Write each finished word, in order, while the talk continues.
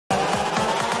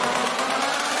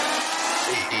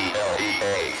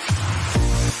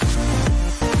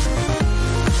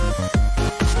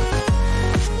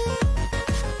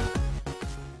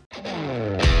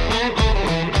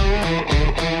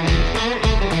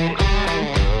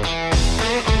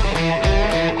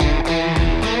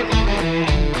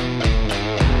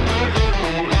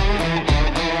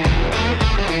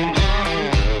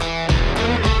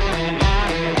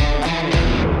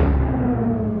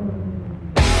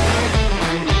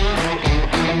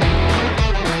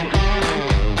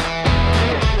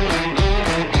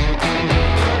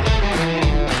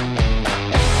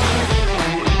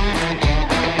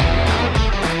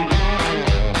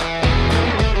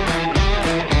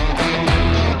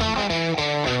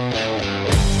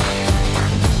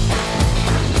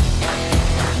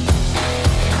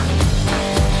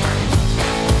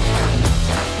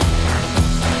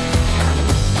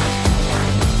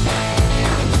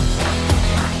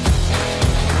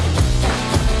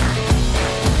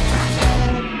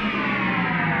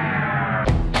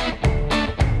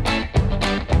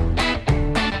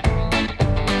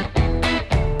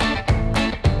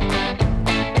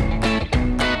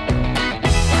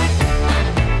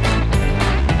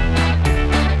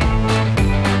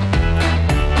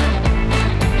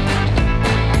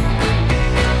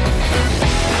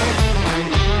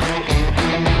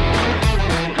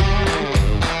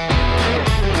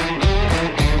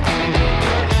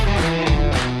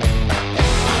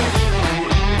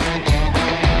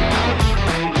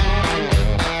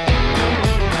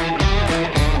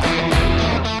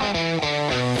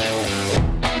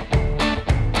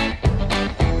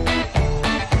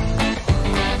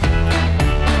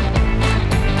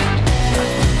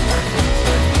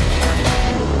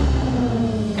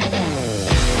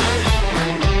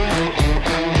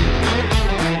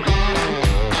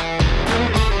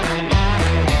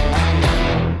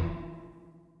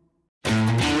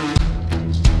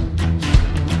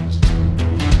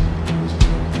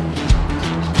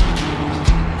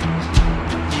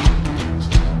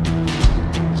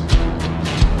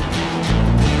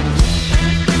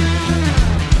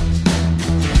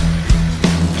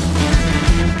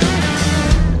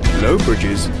Low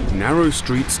bridges, narrow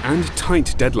streets and tight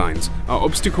deadlines are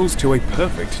obstacles to a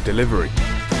perfect delivery.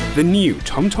 The new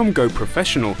TomTom Go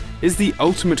Professional is the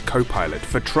ultimate co-pilot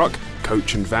for truck,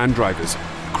 coach and van drivers,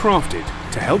 crafted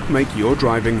to help make your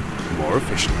driving more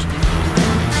efficient.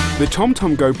 The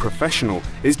TomTom Go Professional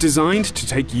is designed to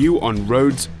take you on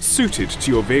roads suited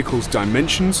to your vehicle's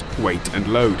dimensions, weight and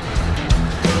load.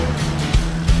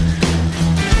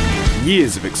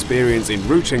 Years of experience in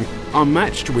routing are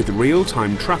matched with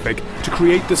real-time traffic to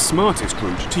create the smartest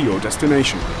route to your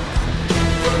destination.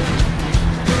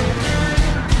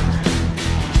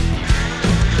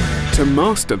 To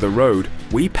master the road,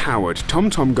 we powered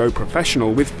TomTom Go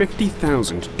Professional with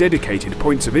 50,000 dedicated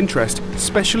points of interest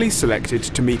specially selected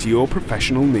to meet your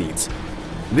professional needs.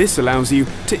 This allows you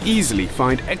to easily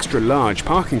find extra large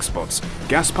parking spots,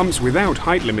 gas pumps without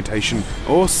height limitation,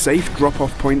 or safe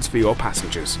drop-off points for your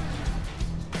passengers.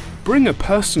 Bring a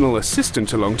personal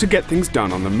assistant along to get things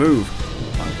done on the move.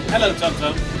 Hello,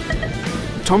 TomTom.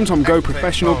 TomTom Go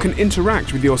Professional can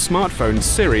interact with your smartphone's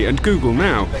Siri and Google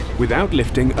Now without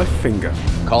lifting a finger.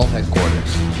 Call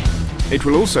headquarters. It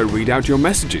will also read out your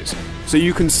messages, so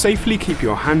you can safely keep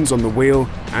your hands on the wheel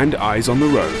and eyes on the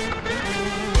road.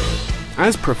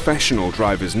 As professional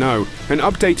drivers know, an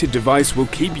updated device will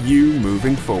keep you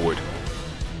moving forward.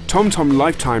 TomTom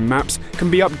Lifetime Maps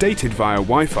can be updated via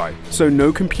Wi-Fi, so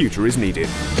no computer is needed.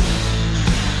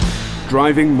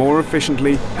 Driving more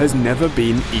efficiently has never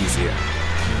been easier.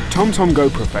 TomTom Go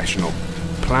Professional.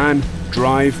 Plan,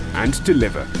 drive and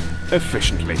deliver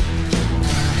efficiently.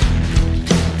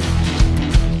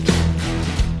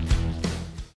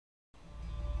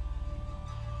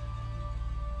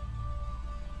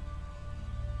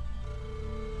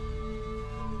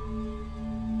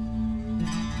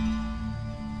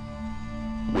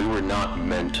 We were not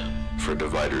meant for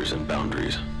dividers and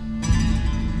boundaries.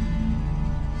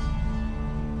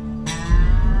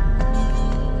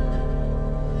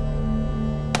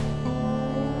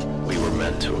 We were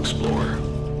meant to explore.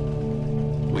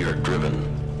 We are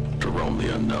driven to roam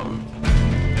the unknown.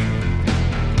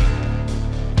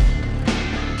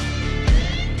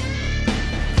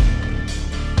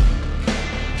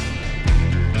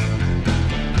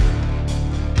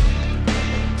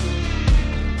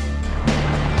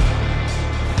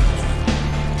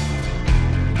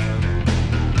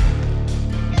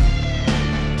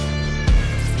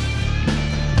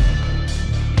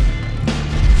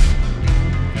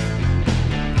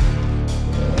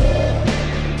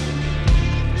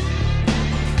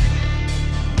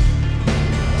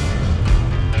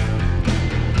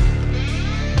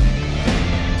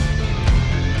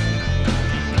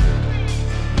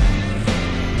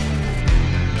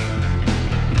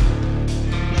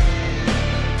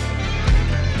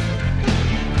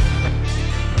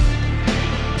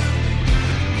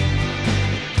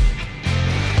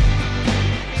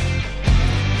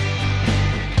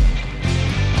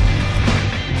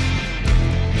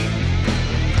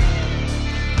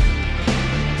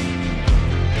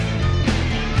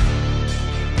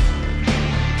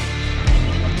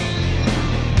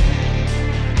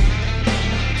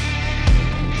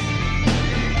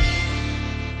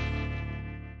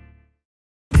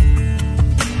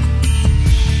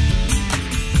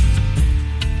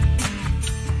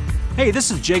 Hey,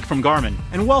 this is Jake from Garmin,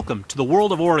 and welcome to the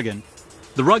world of Oregon,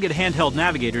 the rugged handheld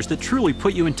navigators that truly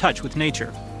put you in touch with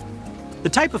nature. The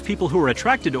type of people who are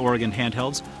attracted to Oregon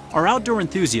handhelds are outdoor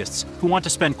enthusiasts who want to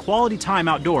spend quality time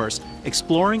outdoors,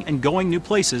 exploring and going new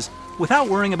places without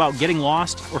worrying about getting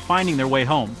lost or finding their way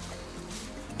home.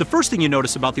 The first thing you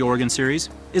notice about the Oregon series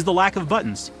is the lack of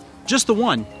buttons. Just the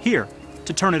one, here,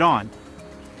 to turn it on.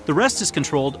 The rest is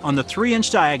controlled on the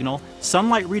 3-inch diagonal,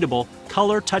 sunlight-readable,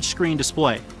 color touchscreen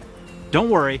display. Don't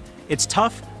worry, it's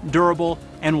tough, durable,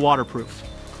 and waterproof.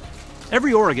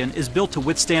 Every Oregon is built to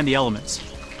withstand the elements.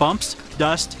 Bumps,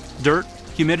 dust, dirt,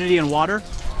 humidity, and water,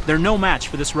 they're no match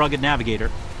for this rugged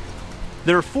navigator.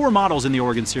 There are 4 models in the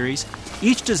Oregon series,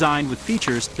 each designed with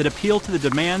features that appeal to the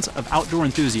demands of outdoor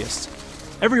enthusiasts.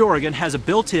 Every Oregon has a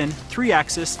built-in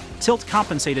 3-axis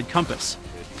tilt-compensated compass.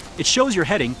 It shows your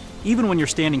heading even when you're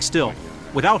standing still,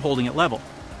 without holding it level.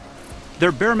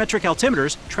 Their barometric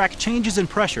altimeters track changes in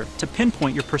pressure to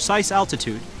pinpoint your precise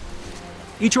altitude.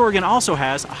 Each Oregon also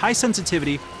has a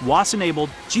high-sensitivity, WAAS-enabled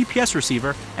GPS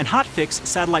receiver and hotfix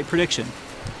satellite prediction.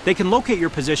 They can locate your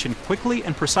position quickly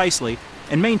and precisely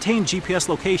and maintain GPS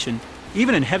location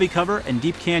even in heavy cover and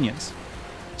deep canyons.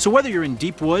 So whether you're in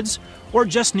deep woods or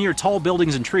just near tall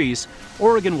buildings and trees,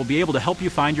 Oregon will be able to help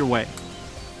you find your way.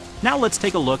 Now let's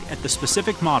take a look at the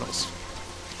specific models.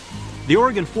 The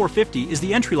Oregon 450 is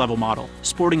the entry-level model,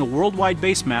 sporting a worldwide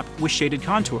base map with shaded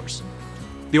contours.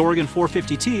 The Oregon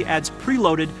 450T adds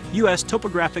preloaded U.S.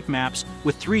 topographic maps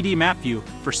with 3D map view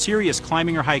for serious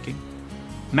climbing or hiking.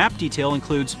 Map detail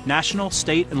includes national,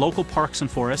 state, and local parks and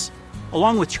forests,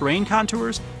 along with terrain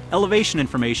contours, elevation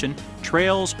information,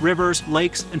 trails, rivers,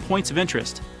 lakes, and points of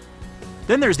interest.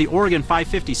 Then there's the Oregon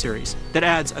 550 series that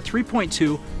adds a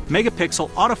 3.2 megapixel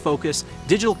autofocus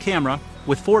digital camera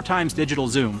with 4x digital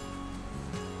zoom.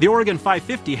 The Oregon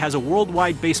 550 has a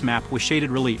worldwide base map with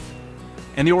shaded relief.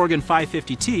 And the Oregon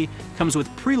 550T comes with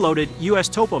preloaded U.S.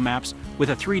 topo maps with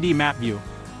a 3D map view.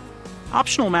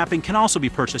 Optional mapping can also be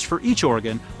purchased for each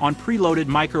Oregon on preloaded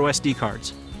micro SD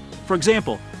cards. For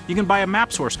example, you can buy a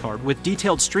map source card with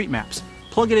detailed street maps,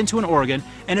 plug it into an Oregon,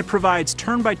 and it provides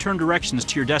turn-by-turn directions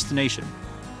to your destination.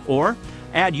 Or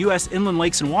add U.S. inland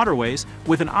lakes and waterways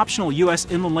with an optional U.S.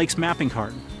 inland lakes mapping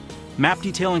card. Map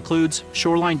detail includes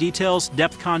shoreline details,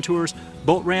 depth contours,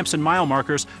 boat ramps, and mile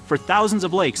markers for thousands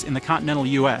of lakes in the continental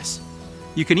U.S.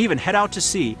 You can even head out to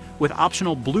sea with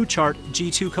optional Blue Chart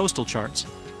G2 coastal charts.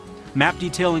 Map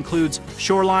detail includes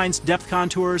shorelines, depth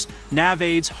contours, nav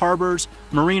aids, harbors,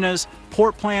 marinas,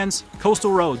 port plans,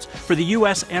 coastal roads for the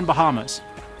U.S. and Bahamas.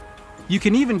 You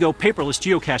can even go paperless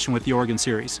geocaching with the Oregon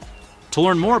series. To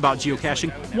learn more about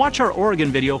geocaching, watch our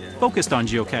Oregon video focused on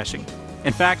geocaching.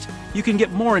 In fact, you can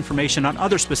get more information on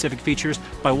other specific features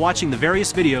by watching the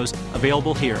various videos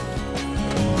available here.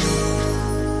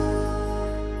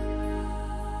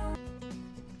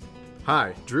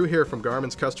 Hi, Drew here from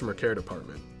Garmin's Customer Care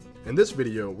Department. In this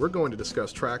video, we're going to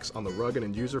discuss tracks on the rugged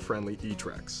and user-friendly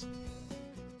eTracks.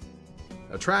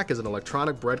 A track is an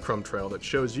electronic breadcrumb trail that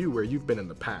shows you where you've been in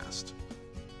the past.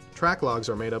 Track logs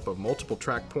are made up of multiple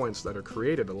track points that are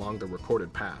created along the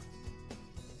recorded path.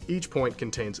 Each point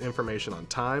contains information on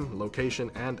time,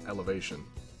 location, and elevation.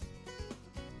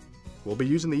 We'll be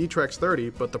using the eTrex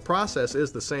 30, but the process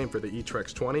is the same for the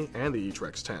eTrex 20 and the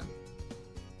eTrex 10.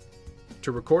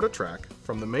 To record a track,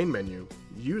 from the main menu,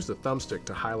 use the thumbstick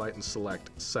to highlight and select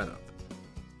Setup.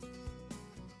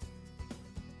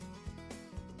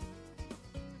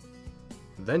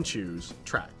 Then choose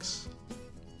Tracks.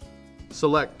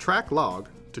 Select Track Log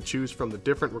to choose from the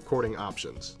different recording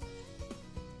options.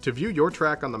 To view your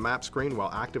track on the map screen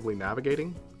while actively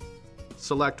navigating,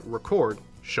 select Record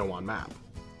Show on Map.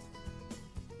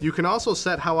 You can also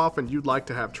set how often you'd like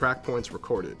to have track points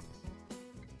recorded.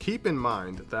 Keep in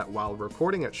mind that while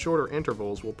recording at shorter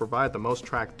intervals will provide the most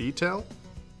track detail,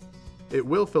 it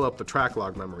will fill up the track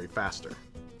log memory faster.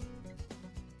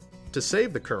 To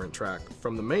save the current track,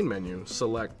 from the main menu,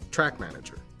 select Track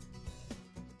Manager.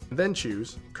 Then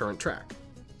choose Current Track.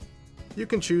 You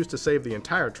can choose to save the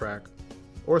entire track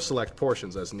or select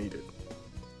portions as needed.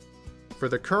 For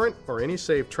the current or any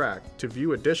saved track, to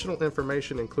view additional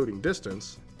information including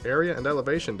distance, area, and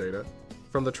elevation data,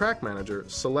 from the Track Manager,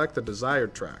 select the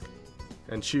desired track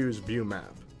and choose View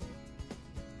Map.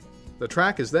 The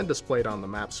track is then displayed on the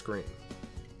map screen.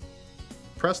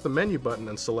 Press the menu button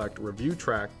and select Review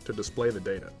Track to display the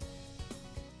data.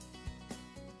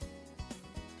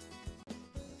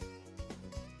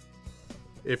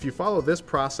 If you follow this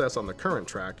process on the current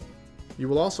track, you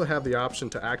will also have the option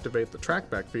to activate the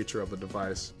trackback feature of the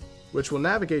device, which will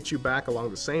navigate you back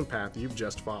along the same path you've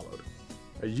just followed,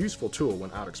 a useful tool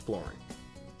when out exploring.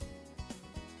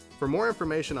 For more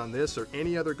information on this or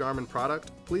any other Garmin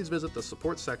product, please visit the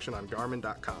support section on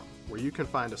Garmin.com, where you can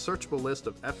find a searchable list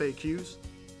of FAQs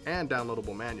and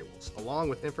downloadable manuals, along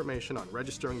with information on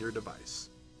registering your device.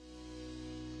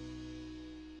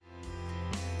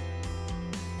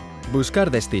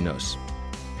 Buscar destinos.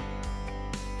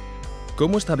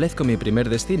 ¿Cómo establezco mi primer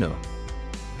destino?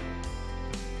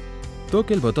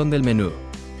 Toque el botón del menú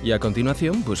y a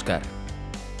continuación Buscar.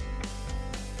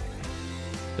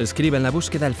 Escriba en la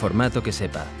búsqueda el formato que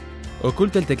sepa.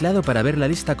 Oculte el teclado para ver la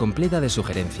lista completa de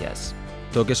sugerencias.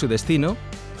 Toque su destino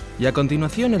y a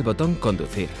continuación el botón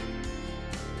Conducir.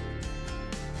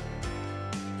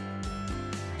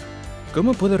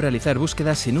 ¿Cómo puedo realizar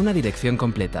búsquedas sin una dirección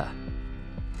completa?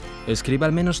 Escriba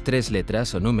al menos 3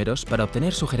 letras o números para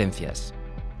obtener sugerencias.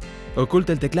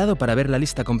 Oculte el teclado para ver la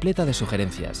lista completa de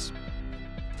sugerencias.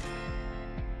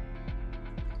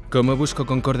 ¿Cómo busco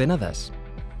con coordenadas?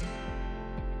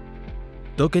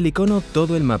 Toque el icono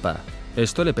Todo el mapa.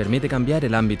 Esto le permite cambiar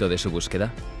el ámbito de su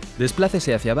búsqueda.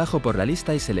 Desplácese hacia abajo por la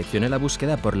lista y seleccione la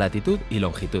búsqueda por latitud y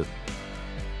longitud.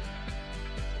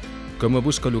 ¿Cómo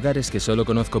busco lugares que solo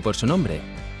conozco por su nombre?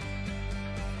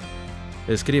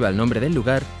 Escriba el nombre del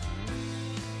lugar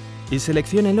y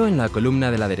selecciónelo en la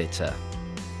columna de la derecha.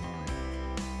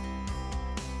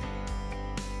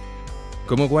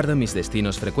 ¿Cómo guardo mis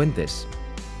destinos frecuentes?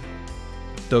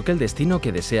 Toque el destino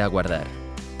que desea guardar.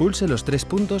 Pulse los 3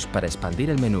 puntos para expandir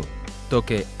el menú.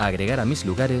 toque Agregar a mis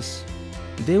lugares,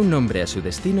 dé un nombre a su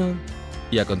destino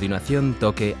y a continuación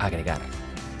toque Agregar.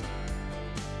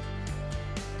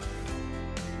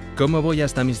 ¿Cómo voy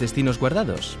hasta mis destinos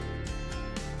guardados?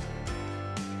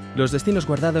 Los destinos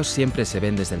guardados siempre se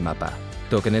ven desde el mapa.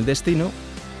 Toquen el destino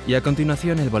y a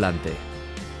continuación el volante.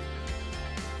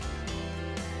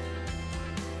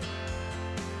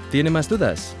 ¿Tiene más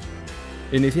dudas?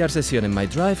 Iniciar sesión en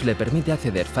MyDrive le permite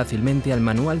acceder fácilmente al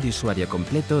manual de usuario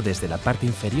completo desde la parte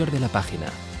inferior de la página.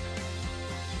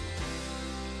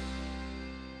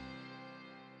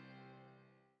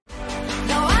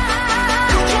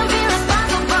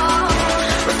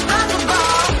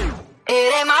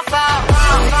 It ain't my fault.